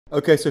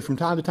Okay, so from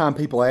time to time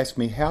people ask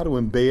me how to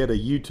embed a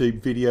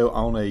YouTube video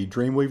on a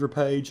Dreamweaver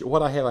page.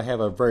 What I have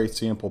a very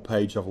simple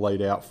page I've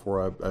laid out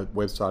for a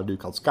website I do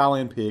called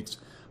Skyland Picks.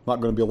 I'm not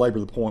going to belabor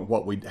the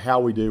point how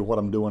we do what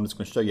I'm doing. It's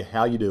going to show you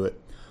how you do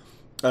it.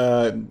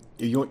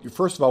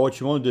 First of all, what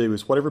you want to do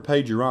is whatever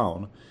page you're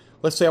on.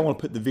 Let's say I want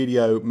to put the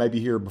video maybe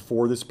here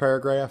before this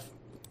paragraph.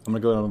 I'm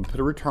going to go ahead and put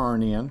a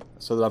return in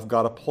so that I've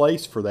got a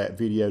place for that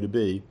video to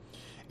be.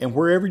 And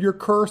wherever your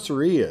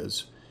cursor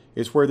is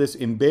where this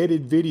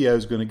embedded video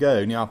is going to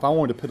go. Now, if I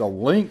wanted to put a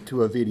link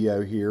to a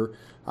video here,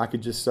 I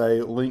could just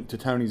say link to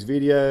Tony's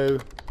video.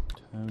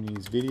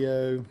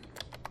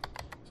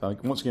 So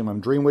once again,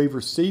 I'm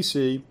Dreamweaver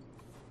CC,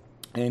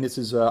 and this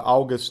is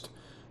August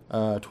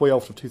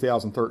 12th of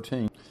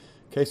 2013.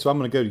 Okay, so I'm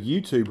going to go to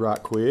YouTube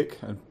right quick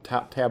and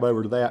tab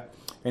over to that.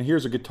 And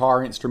here's a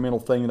guitar instrumental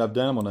thing that I've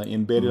done. I'm going to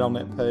embed it on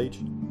that page.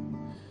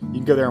 You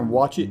can go there and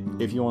watch it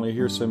if you want to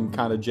hear some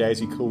kind of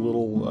jazzy, cool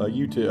little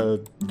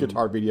YouTube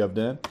guitar video I've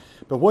done.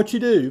 But what you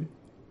do,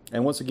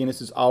 and once again,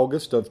 this is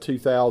August of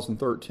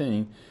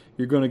 2013,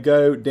 you're going to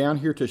go down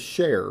here to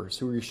Share.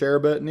 See where your Share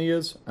button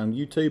is on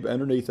YouTube,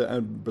 underneath it,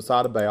 and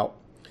beside About.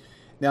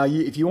 Now,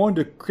 if you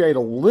wanted to create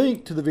a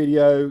link to the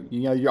video,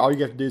 all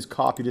you have to do is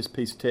copy this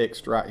piece of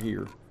text right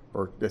here,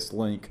 or this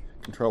link.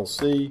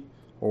 Control-C,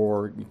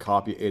 or you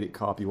copy, edit,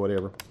 copy,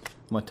 whatever.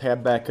 I'm going to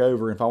tab back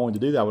over, and if I wanted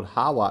to do that, I would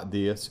highlight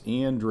this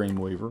in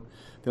Dreamweaver.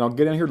 Then I'll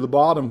get down here to the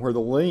bottom where the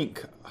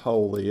link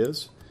hole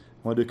is.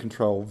 I'm going to do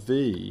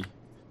Control-V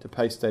to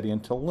paste that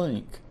into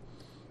link.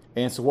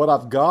 And so what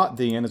I've got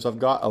then is I've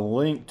got a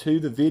link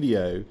to the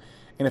video.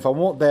 And if I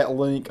want that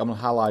link, I'm going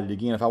to highlight it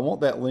again. If I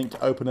want that link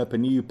to open up a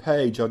new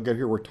page, I'll go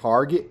here where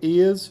Target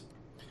is,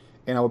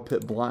 and I would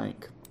put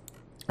blank.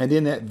 And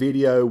then that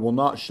video will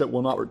not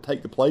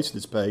take the place of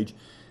this page.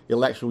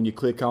 It'll actually, when you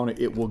click on it,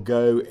 it will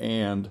go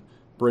and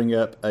bring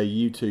up a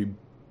YouTube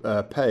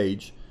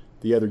page,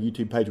 the other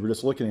YouTube page we're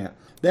just looking at.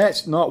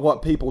 That's not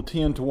what people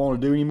tend to want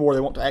to do anymore.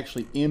 They want to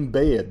actually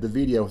embed the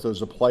video so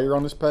there's a player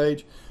on this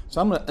page.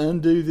 So I'm going to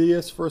undo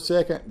this for a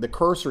second. The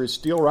cursor is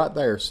still right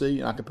there.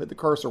 See, I can put the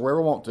cursor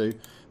wherever I want to. If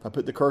I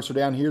put the cursor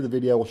down here, the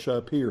video will show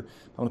up here.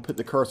 I'm going to put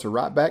the cursor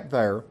right back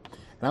there,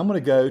 and I'm going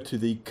to go to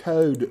the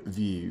code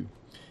view.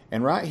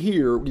 And right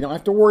here, you don't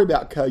have to worry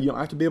about code. You don't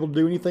have to be able to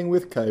do anything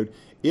with code.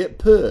 It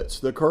puts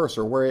the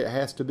cursor where it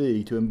has to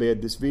be to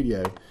embed this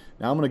video.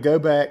 Now I'm going to go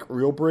back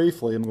real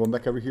briefly. I'm going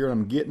back over here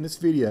and I'm getting this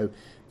video.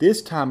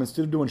 This time,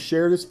 instead of doing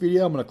share this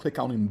video, I'm going to click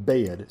on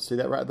embed. See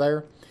that right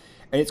there?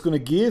 And it's going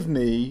to give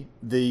me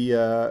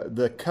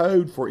the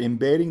code for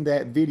embedding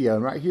that video.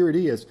 And right here it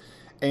is.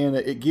 And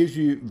it gives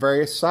you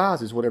various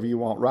sizes, whatever you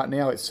want. Right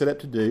now it's set up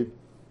to do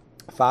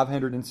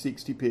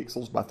 560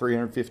 pixels by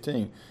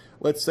 315.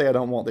 Let's say I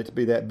don't want it to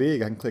be that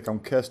big. I can click on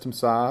custom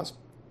size.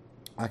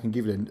 I can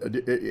give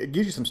it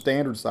gives you some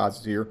standard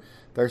sizes here.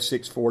 There's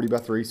 640 by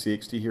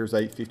 360. Here's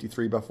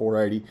 853 by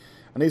 480.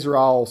 And these are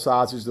all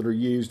sizes that are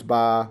used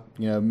by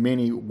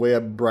many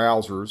web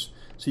browsers.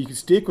 So you can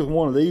stick with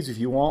one of these if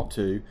you want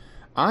to.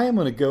 I am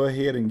going to go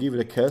ahead and give it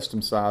a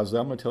custom size.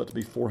 I'm going to tell it to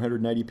be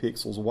 480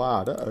 pixels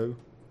wide.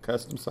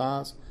 Custom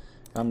size.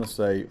 I'm going to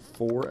say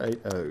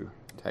 480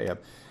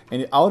 tab.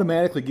 And it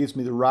automatically gives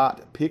me the right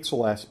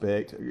pixel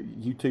aspect.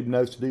 YouTube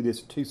knows to do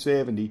this.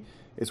 270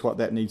 is what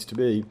that needs to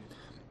be.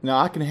 Now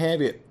I can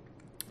have it,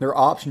 there are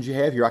options you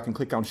have here. I can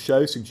click on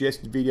show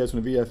suggested videos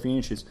when the video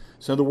finishes.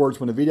 So in other words,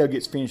 when the video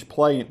gets finished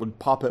playing, it would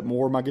pop up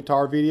more of my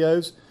guitar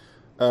videos.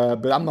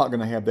 But I'm not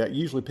going to have that.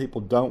 Usually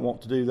people don't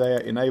want to do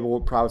that.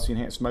 Enable privacy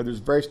enhanced mode. There's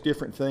various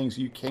different things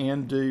you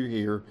can do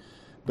here.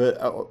 But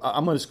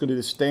I'm just going to do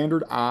the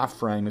standard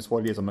iframe is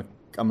what it is. I'm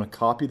going to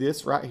copy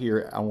this right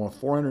here. I want a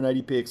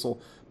 480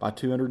 pixel by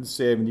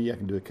 270. I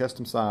can do a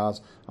custom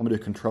size. I'm going to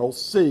do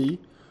Control-C,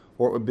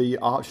 or it would be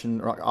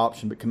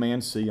but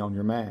Command-C on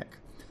your Mac.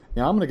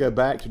 Now I'm going to go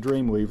back to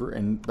Dreamweaver,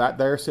 and that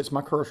there sits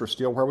my cursor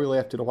still where we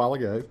left it a while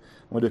ago.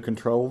 I'm going to do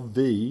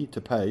Control-V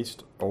to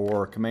paste,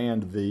 or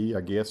Command-V,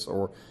 I guess,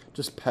 or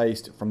just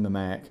paste it from the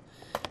Mac.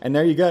 And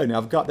there you go. Now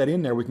I've got that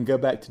in there. We can go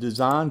back to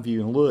Design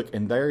View and look,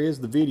 and there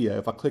is the video.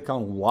 If I click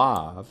on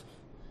Live,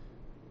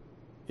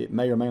 it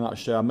may or may not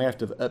show. I may have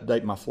to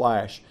update my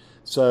flash.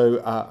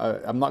 So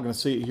I'm not going to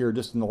see it here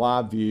just in the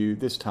live view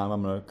this time.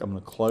 I'm going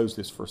to close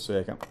this for a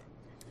second.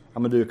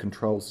 I'm going to do a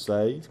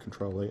Control-Save,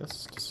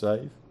 Control-S to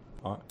save.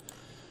 All right.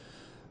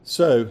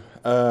 So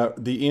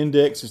the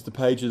index is the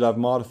page that I've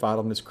modified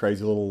on this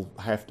crazy little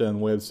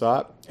half-done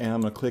website, and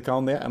I'm going to click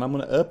on that, and I'm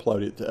going to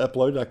upload it. To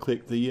upload it, I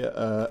click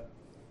the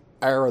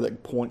arrow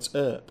that points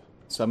up.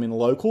 So I'm in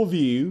local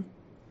view.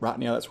 Right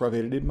now, that's where I've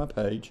edited my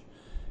page,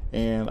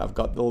 and I've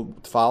got the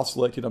file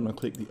selected. I'm going to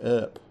click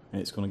the up, and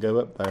it's going to go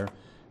up there.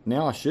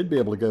 Now I should be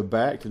able to go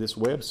back to this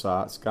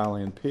website,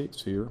 Skyland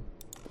Picks here,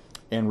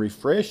 and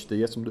refresh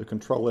this. I'm going to do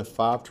Control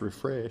F5 to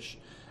refresh,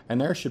 and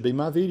there should be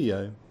my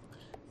video.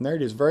 And there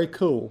it is, very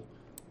cool.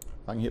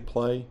 I can hit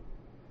play,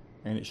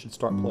 and it should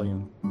start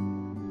playing.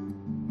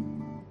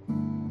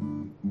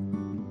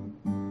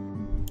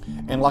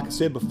 And like I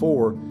said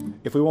before,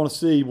 if we want to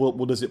see, well,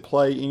 does it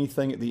play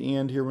anything at the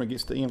end here when it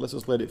gets to the end? Let's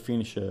just let it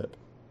finish up.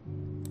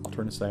 I'll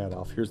turn this ad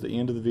off. Here's the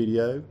end of the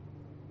video.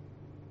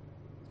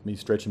 Me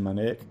stretching my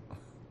neck.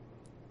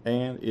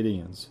 And it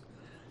ends.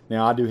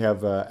 Now I do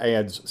have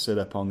ads set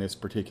up on this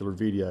particular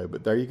video,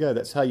 but there you go.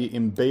 That's how you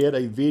embed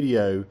a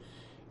video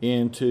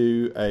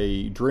into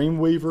a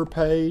Dreamweaver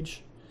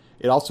page.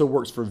 It also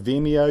works for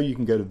Vimeo. You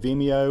can go to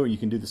Vimeo. You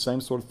can do the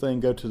same sort of thing.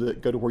 Go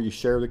to where you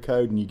share the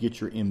code and you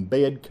get your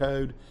embed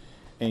code,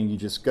 and you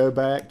just go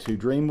back to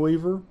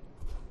Dreamweaver.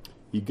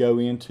 You go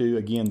into,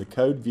 again, the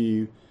code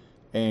view,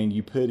 and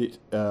you put it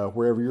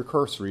wherever your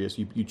cursor is.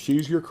 You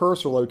choose your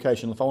cursor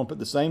location. If I want to put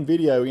the same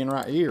video in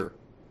right here,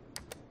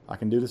 I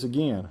can do this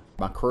again.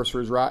 My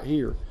cursor is right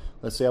here.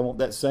 Let's say I want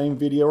that same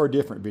video or a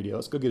different video.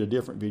 Let's go get a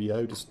different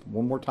video. Just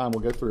one more time,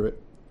 we'll go through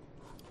it.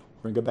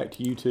 We're going to go back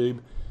to YouTube.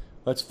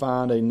 Let's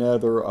find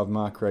another of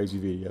my crazy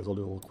videos. I'll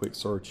do a little quick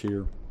search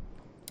here.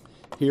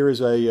 Here is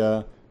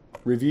a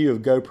review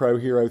of GoPro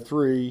Hero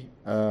 3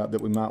 that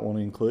we might want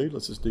to include.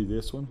 Let's just do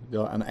this one.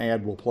 An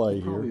ad will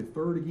play here. Probably a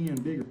third again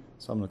bigger.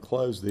 So I'm going to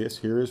close this.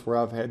 Here is where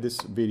I've had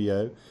this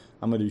video.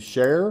 I'm going to do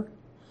share.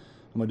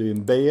 I'm going to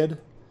do embed.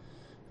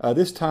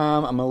 This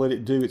time I'm going to let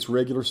it do its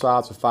regular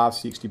size of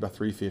 560 by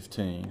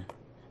 315.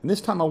 And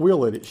this time I will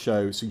let it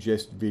show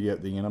suggested video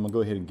at the end. I'm going to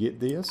go ahead and get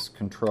this.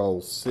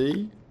 Control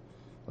C.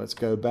 Let's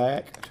go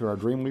back to our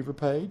Dreamweaver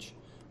page.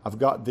 I've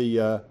got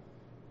the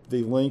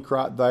link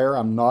right there.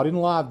 I'm not in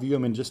live view,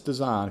 I'm in just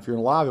design. If you're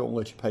in live, it won't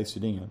let you paste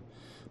it in.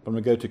 But I'm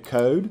going to go to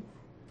code,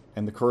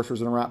 and the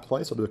cursor's in the right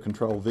place. I'll do a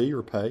Control V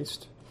or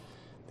paste.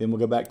 Then we'll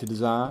go back to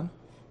design,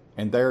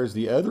 and there's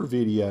the other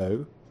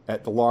video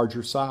at the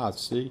larger size.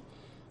 See?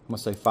 I'm going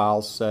to say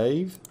File,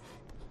 Save.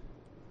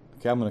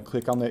 Okay, I'm going to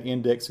click on that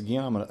index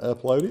again. I'm going to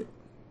upload it.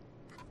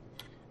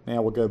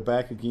 Now we'll go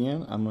back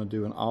again. I'm going to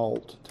do an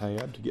Alt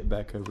tab to get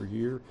back over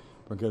here.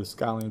 We'll go to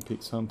Skyline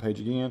Peaks homepage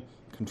again.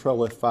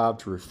 Control F5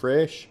 to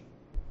refresh.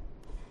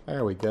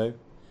 There we go.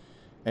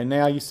 And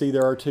now you see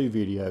there are two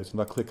videos. If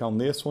I click on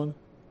this one,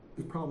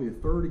 it's probably a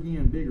third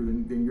again bigger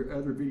than your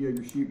other video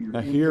you're shooting.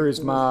 Now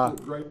here's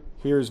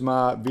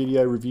my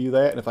video review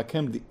that. And if I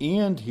come to the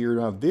end here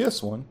of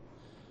this one,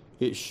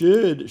 it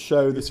should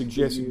show the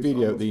suggested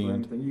video at the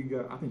end.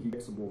 I think you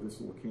guessable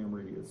this little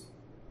camera is.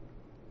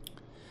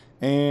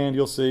 And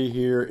you'll see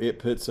here it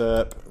puts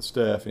up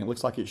stuff, and it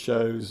looks like it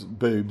shows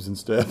boobs and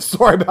stuff.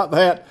 Sorry about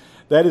that.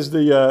 That is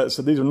the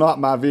so these are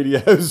not my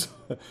videos,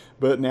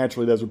 but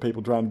naturally those are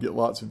people trying to get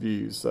lots of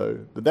views. So,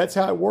 but that's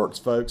how it works,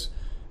 folks.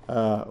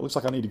 It looks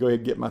like I need to go ahead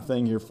and get my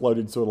thing here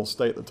floated so it'll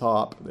stay at the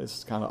top. This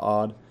is kind of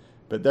odd,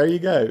 but there you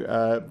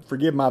go.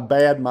 Forgive my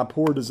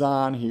poor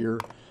design here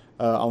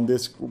on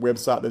this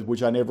website,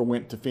 which I never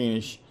went to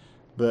finish.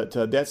 But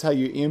that's how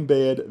you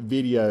embed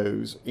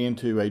videos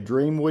into a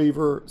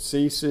Dreamweaver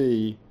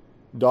CC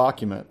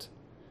document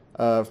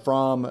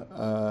from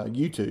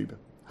YouTube.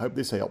 Hope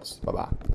this helps. Bye-bye.